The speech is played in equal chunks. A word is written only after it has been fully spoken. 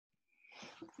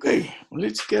Okay,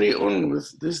 let's carry on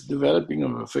with this developing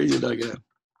of a phasor diagram.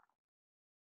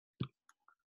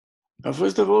 Now,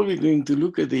 first of all, we're going to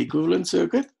look at the equivalent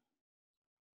circuit,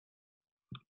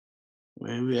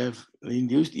 where we have the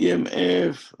induced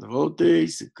EMF, the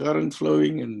voltage, the current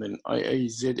flowing, and then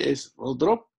IAZS will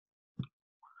drop.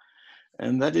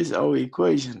 And that is our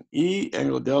equation. E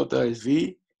angle delta is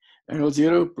V angle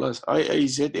 0 plus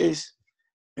IAZS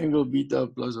angle beta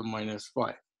plus or minus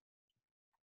phi.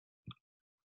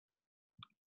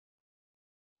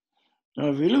 Now,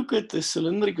 if we look at the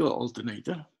cylindrical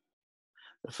alternator,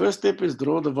 the first step is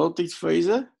draw the voltage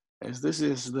phasor, as this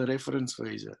is the reference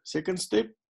phasor. Second step,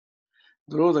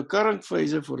 draw the current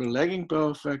phasor for a lagging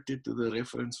power factor to the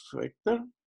reference factor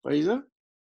phasor.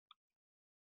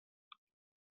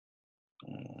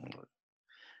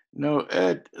 Now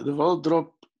add the volt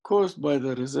drop caused by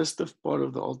the resistive part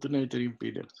of the alternator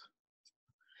impedance.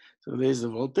 So there's the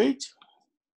voltage,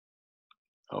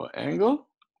 our angle,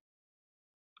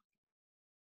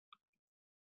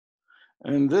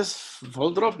 and this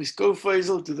volt drop is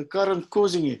cophasal to the current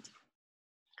causing it.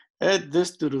 Add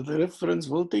this to the reference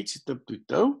voltage set up to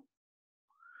tau.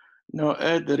 Now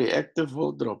add the reactive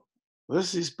volt drop.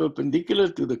 This is perpendicular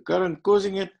to the current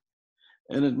causing it,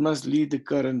 and it must lead the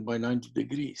current by 90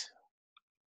 degrees.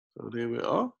 So there we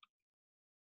are.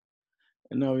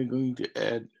 And now we're going to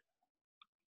add,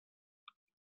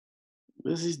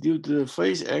 this is due to the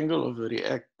phase angle of the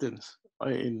reactance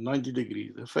in 90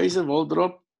 degrees. The phasor volt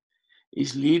drop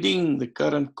is leading the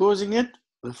current causing it.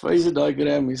 The phasor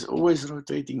diagram is always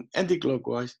rotating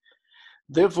anticlockwise.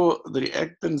 Therefore, the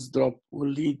reactance drop will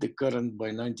lead the current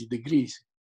by 90 degrees.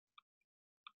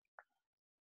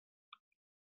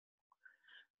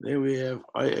 There we have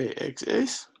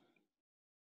IAXS.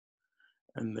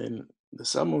 And then the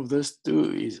sum of this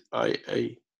two is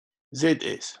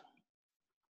IAZS.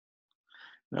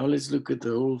 Now let's look at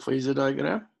the whole phasor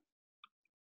diagram.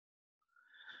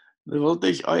 The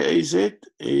voltage IAZ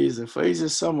is the phasor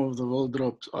sum of the volt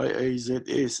drops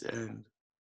IAZS, and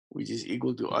which is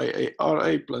equal to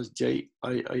IARA plus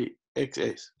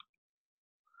JIAXS.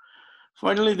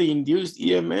 Finally, the induced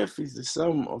EMF is the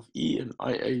sum of E and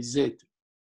IAZ.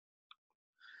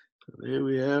 So there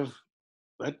we have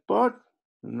that part.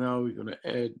 Now we're going to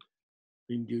add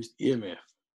induced EMF.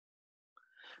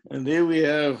 And there we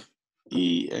have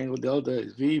E angle delta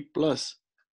is V plus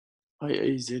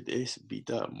IAZS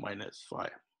beta minus phi,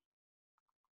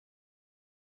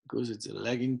 because it's a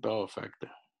lagging power factor.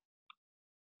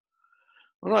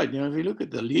 All right, now if we look at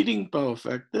the leading power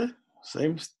factor,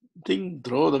 same thing,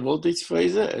 draw the voltage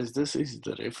phasor, as this is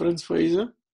the reference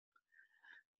phasor.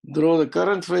 Draw the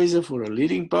current phasor for a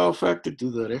leading power factor to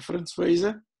the reference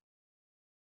phasor.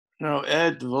 Now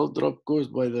add the volt drop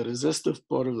caused by the resistive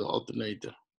part of the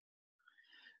alternator.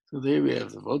 So there we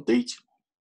have the voltage,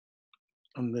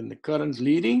 and then the current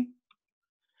leading,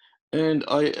 and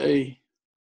IARA.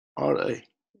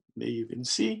 There you can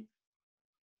see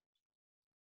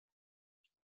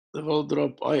the volt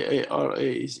drop IARA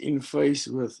is in phase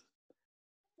with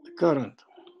the current.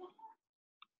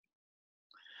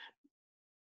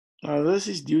 Now this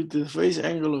is due to the phase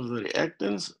angle of the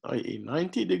reactance, i.e.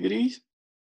 90 degrees.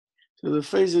 So the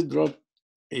phasor drop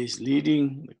is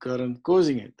leading the current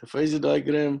causing it. The phasor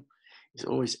diagram is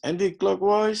always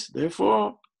anti-clockwise,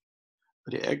 therefore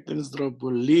the reactance drop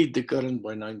will lead the current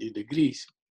by 90 degrees.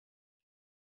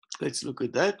 Let's look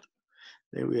at that.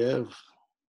 There we have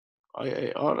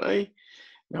IARA.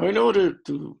 Now in order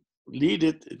to lead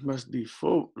it, it must be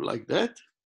like that.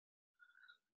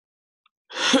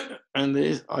 And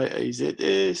there's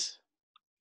IAZS.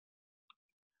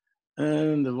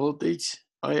 And the voltage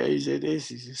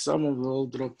IAZS is the sum of the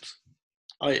volt drops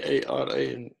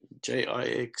IARA and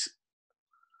JIX.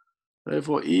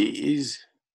 Therefore, E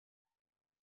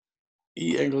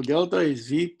angle delta is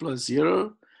V plus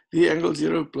 0, V angle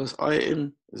 0 plus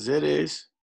IM ZS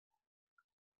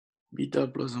beta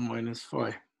plus or minus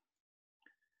phi.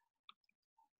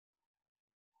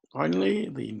 Finally,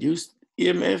 the induced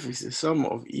EMF is the sum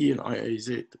of E and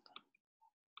IAZ.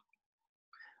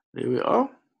 There we are.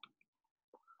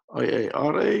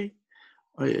 IARA,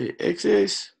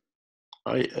 IAXS,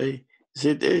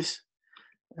 IAZS,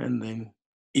 and then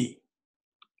E.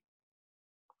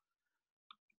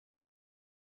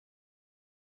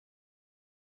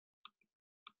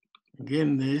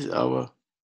 Again, there's our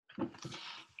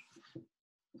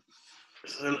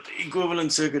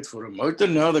equivalent circuit for a motor.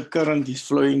 Now the current is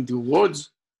flowing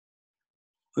towards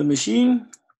the machine,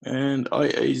 and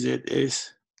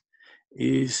IAZS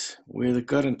is where the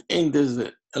current enters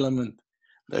the element,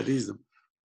 that is the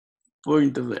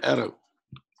point of the arrow.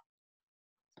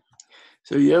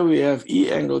 So here we have E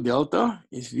angle delta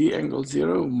is V angle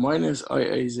 0 minus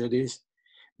IA ZS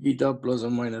beta plus or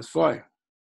minus phi.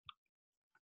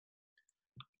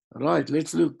 Right,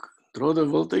 let's look. Draw the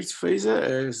voltage phasor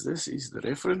as this is the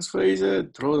reference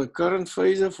phasor. Draw the current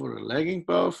phasor for a lagging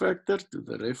power factor to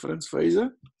the reference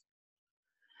phasor.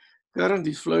 Current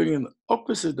is flowing in the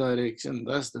opposite direction,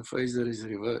 thus the phasor is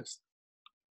reversed.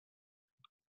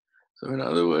 So in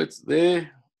other words,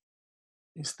 there,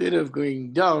 instead of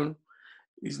going down,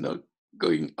 is now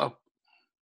going up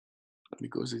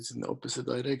because it's in the opposite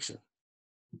direction.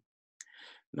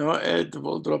 Now add the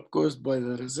volt drop caused by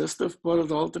the resistive part of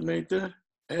the alternator.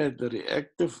 Add the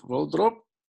reactive volt drop.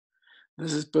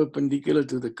 This is perpendicular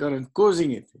to the current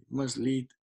causing it. It must lead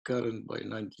current by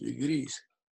 90 degrees.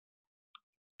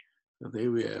 So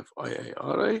there we have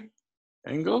IARA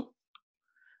angle.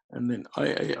 And then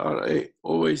IARA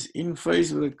always in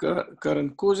phase with the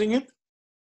current causing it.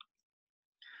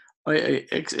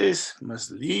 IAXS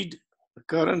must lead the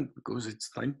current because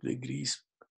it's 90 degrees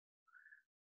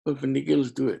perpendicular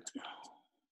to it.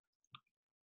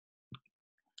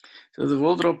 So the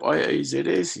volt drop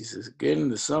IAZS is again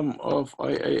the sum of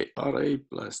IARA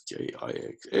plus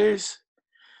JIXS.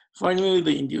 Finally,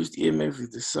 the induced EMF is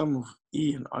the sum of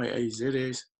E and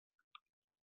IAZS.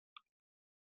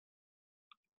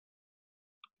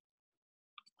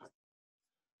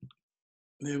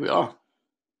 There we are.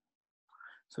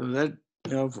 So that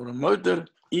now for a motor,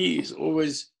 E is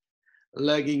always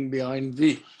lagging behind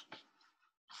V.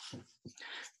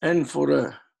 And for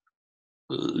a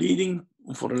lagging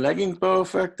power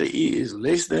factor, E is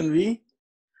less than V,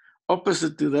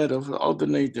 opposite to that of the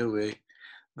alternator where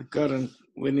the current,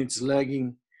 when it's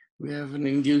lagging, we have an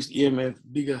induced EMF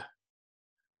bigger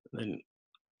than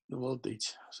the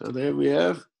voltage. So there we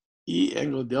have E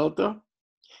angle delta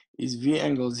is V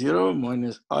angle 0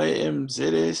 minus IM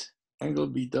ZS angle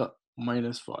beta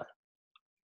minus phi.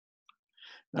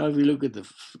 Now if we look at the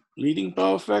leading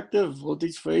power factor,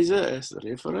 voltage phasor as the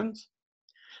reference,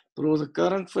 draw the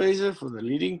current phasor for the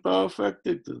leading power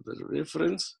factor to the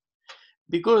reference.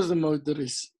 Because the motor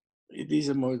is, it is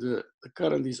a motor, the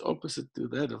current is opposite to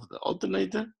that of the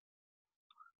alternator,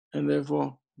 and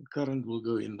therefore the current will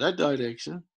go in that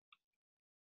direction.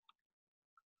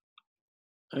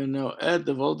 And now add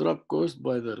the volt drop caused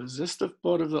by the resistive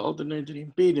part of the alternator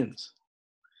impedance.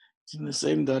 It's in the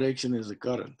same direction as the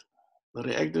current. The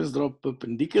reactance drop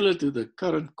perpendicular to the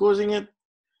current causing it,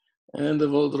 and the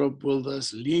volt drop will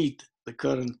thus lead the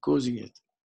current causing it.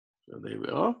 So there we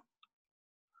are.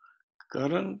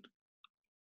 Current,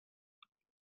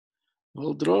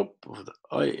 volt drop of the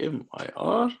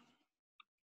IMIR,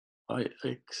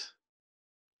 IX,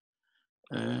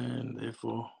 and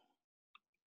therefore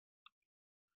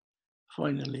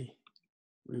finally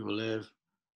we will have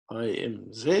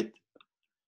IMZ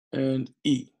and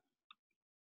E.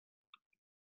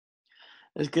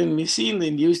 As can be seen, the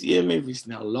induced EMF is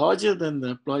now larger than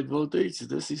the applied voltage.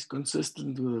 This is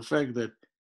consistent with the fact that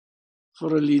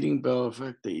for a leading power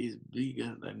factor is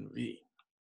bigger than V.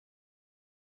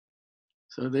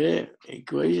 So the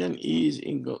equation E is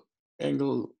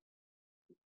angle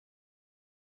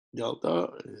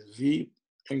delta is V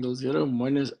angle 0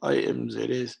 minus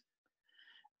IMZS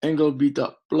angle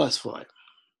beta plus phi.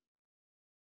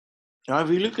 Now if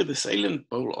we look at the salient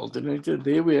pole alternator,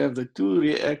 there we have the two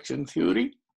reaction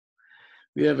theory.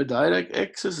 We have a direct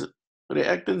axis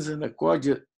reactance and a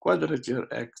quadrature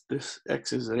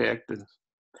axis reactance.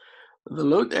 The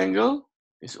load angle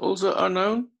is also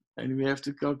unknown, and we have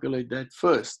to calculate that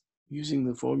first using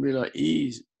the formula E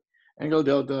is angle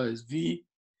delta is V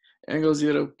angle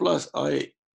 0 plus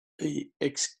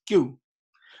IAXQ,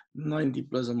 90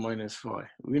 plus or minus phi.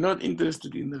 We're not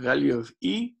interested in the value of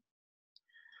E.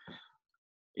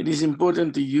 It is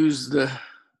important to use the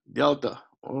delta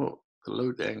or the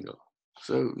load angle.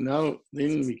 So now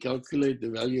then we calculate the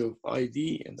value of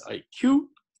ID and IQ.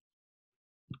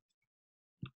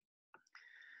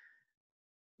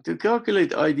 To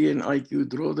calculate ID and IQ,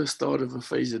 draw the start of a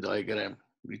phasor diagram,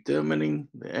 determining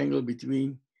the angle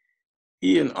between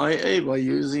E and IA by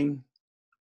using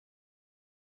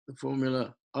the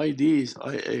formula ID is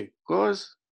IA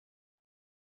cos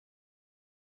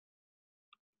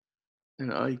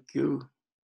and IQ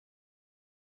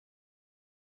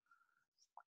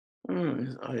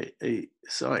is IA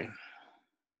sine.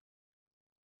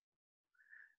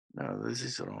 Now this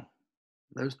is wrong.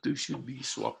 Those two should be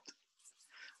swapped.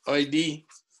 ID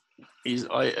is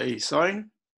IA sine.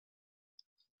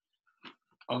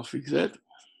 I'll fix that.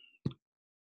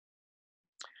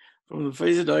 From the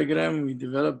phasor diagram, we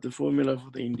developed the formula for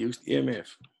the induced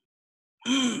EMF.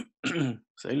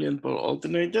 Salient pole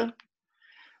alternator.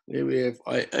 There we have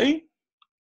IA.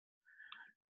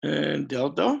 and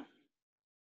delta.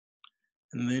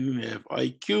 And then we have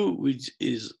IQ, which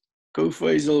is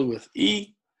cophasal with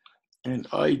E, and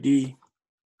ID,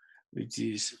 which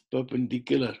is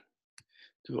perpendicular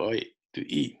to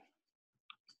E.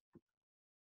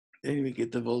 Then we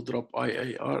get the volt drop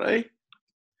IARA,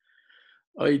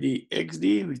 ID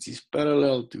XD, which is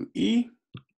parallel to E,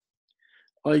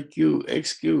 IQ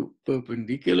XQ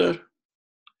perpendicular,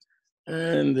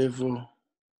 and therefore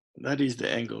that is the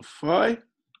angle phi,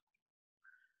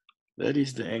 that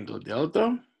is the angle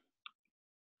delta,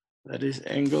 that is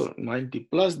angle 90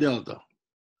 plus delta.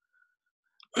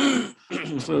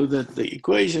 So that the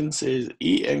equation says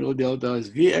E angle delta is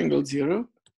V angle 0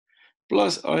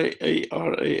 plus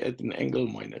IARA at an angle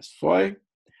minus phi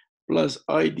plus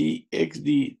ID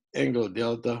XD angle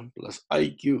delta plus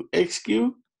IQ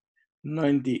XQ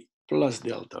 90 plus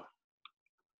delta.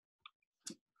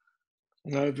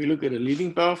 Now if you look at a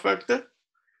leading power factor,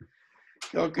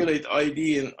 calculate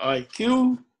ID and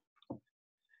IQ,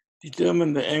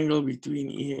 determine the angle between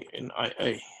E and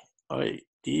IA. ID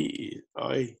is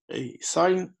IA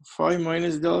sine phi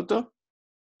minus delta,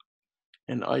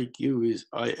 and IQ is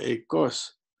IA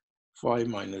cos phi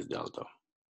minus delta.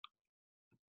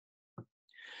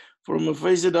 From a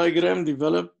phasor diagram,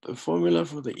 develop a formula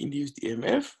for the induced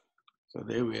EMF. So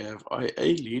there we have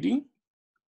IA leading,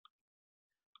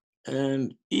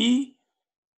 and E,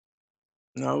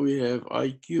 now we have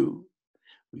IQ,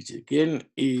 which again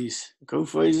is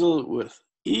cophasal with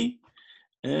E,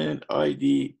 and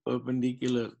ID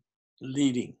perpendicular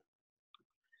leading.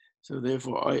 So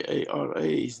therefore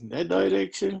IARA is in that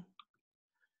direction,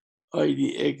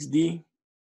 IDXD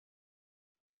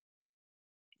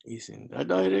is in that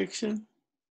direction,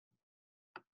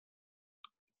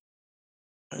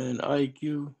 and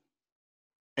IQ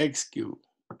XQ.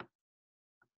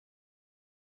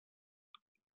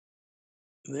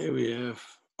 There we have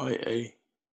IA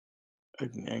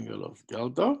at an angle of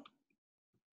delta,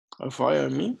 of phi I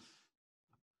mean.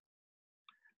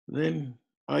 Then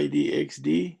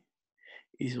IDXD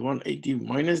is 180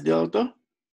 minus delta,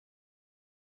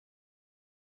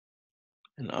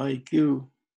 and IQ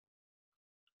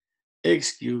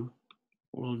XQ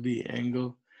will be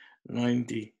angle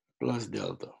 90 plus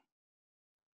delta.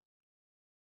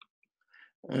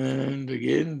 And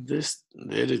again,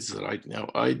 there it's right now.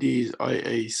 ID is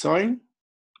IA sine,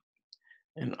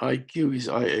 and IQ is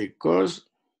IA cos.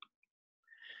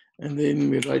 And then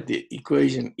we write the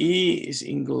equation E is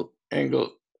angle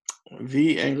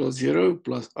V angle 0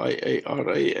 plus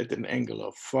IARA at an angle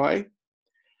of phi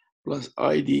plus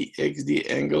ID XD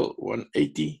angle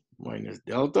 180 minus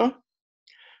delta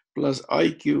plus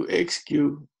IQ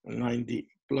XQ 90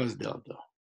 plus delta.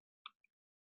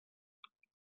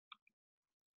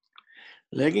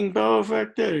 Lagging power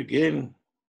factor, again,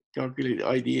 calculate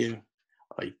ID and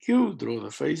IQ, draw the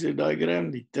phasor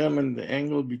diagram, determine the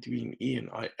angle between E and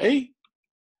IA.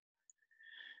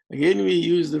 Again, we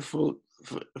use the full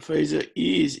phasor.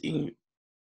 E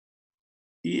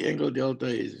angle delta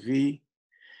is V.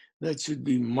 That should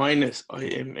be minus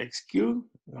IMXQ,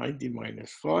 90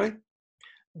 minus phi.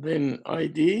 Then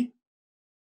ID,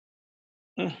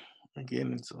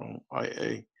 again, it's wrong,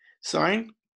 IA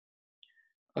sine.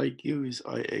 IQ is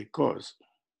IA cos.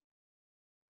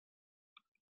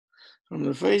 From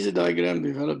the phasor diagram,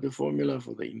 develop the formula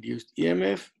for the induced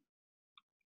EMF.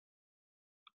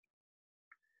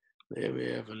 There we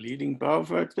have a lagging power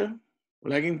factor,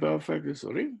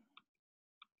 sorry.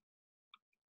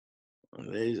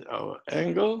 And there's our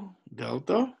angle,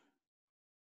 delta,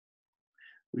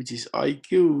 which is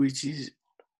IQ, which is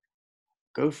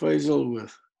cophasal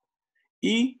with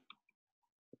E.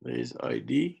 There's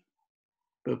ID,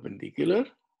 perpendicular.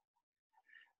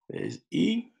 There's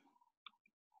E,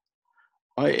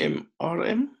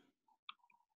 IMRM,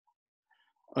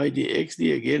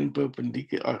 IDXD, again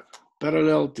perpendicular,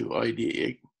 parallel to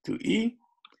ID to E,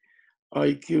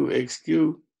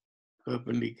 IQXQ,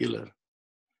 perpendicular.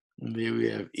 And there we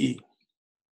have E.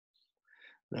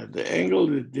 Now the angle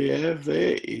that they have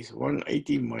there is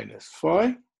 180 minus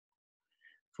phi.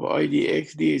 For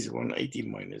IDXD is 180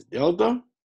 minus delta.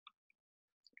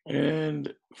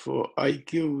 And for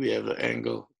IQ, we have the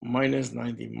angle minus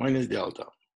 90 minus delta.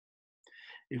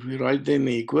 If we write then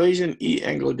the equation, E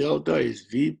angle delta is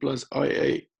V plus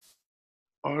IA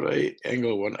RA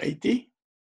angle 180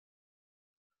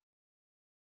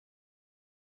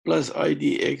 plus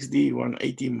IDXD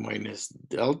 180 minus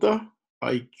delta,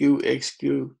 IQ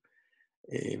XQ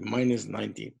minus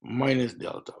 90 minus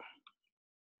delta.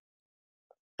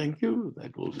 Thank you.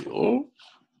 That will be all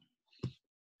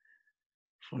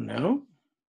for now.